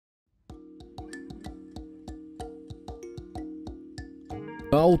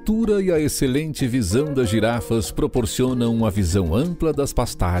A altura e a excelente visão das girafas proporcionam uma visão ampla das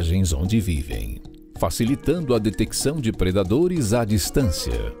pastagens onde vivem, facilitando a detecção de predadores à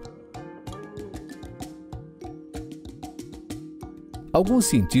distância. Alguns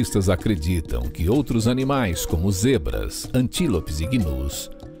cientistas acreditam que outros animais, como zebras, antílopes e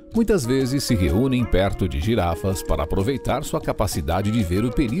gnus, muitas vezes se reúnem perto de girafas para aproveitar sua capacidade de ver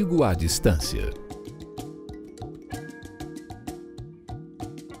o perigo à distância.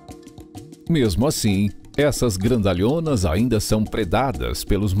 Mesmo assim, essas grandalhonas ainda são predadas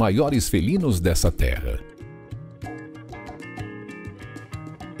pelos maiores felinos dessa terra.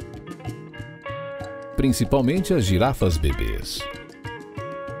 Principalmente as girafas bebês.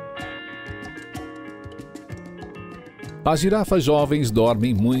 As girafas jovens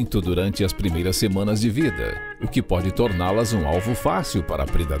dormem muito durante as primeiras semanas de vida, o que pode torná-las um alvo fácil para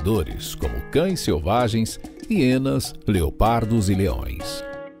predadores, como cães selvagens, hienas, leopardos e leões.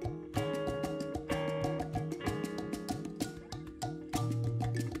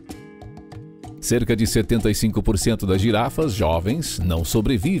 Cerca de 75% das girafas jovens não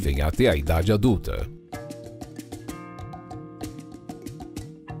sobrevivem até a idade adulta.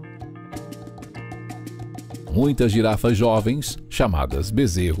 Muitas girafas jovens, chamadas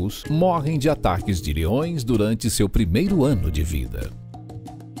bezerros, morrem de ataques de leões durante seu primeiro ano de vida.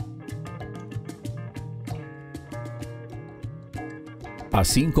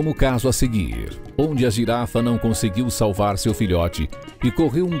 Assim como o caso a seguir, onde a girafa não conseguiu salvar seu filhote e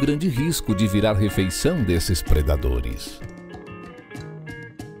correu um grande risco de virar refeição desses predadores.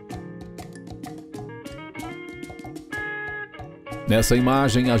 Nessa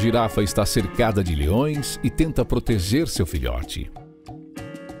imagem, a girafa está cercada de leões e tenta proteger seu filhote.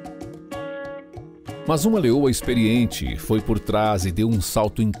 Mas uma leoa experiente foi por trás e deu um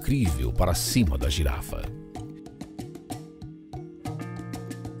salto incrível para cima da girafa.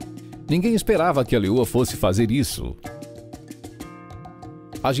 Ninguém esperava que a leoa fosse fazer isso.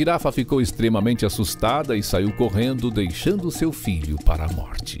 A girafa ficou extremamente assustada e saiu correndo, deixando seu filho para a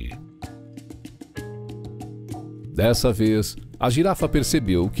morte. Dessa vez, a girafa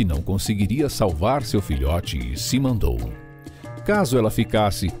percebeu que não conseguiria salvar seu filhote e se mandou. Caso ela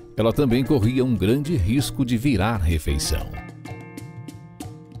ficasse, ela também corria um grande risco de virar refeição.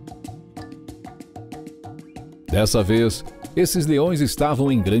 Dessa vez, esses leões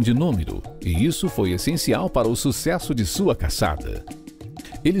estavam em grande número, e isso foi essencial para o sucesso de sua caçada.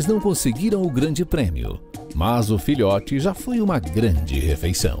 Eles não conseguiram o grande prêmio, mas o filhote já foi uma grande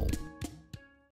refeição.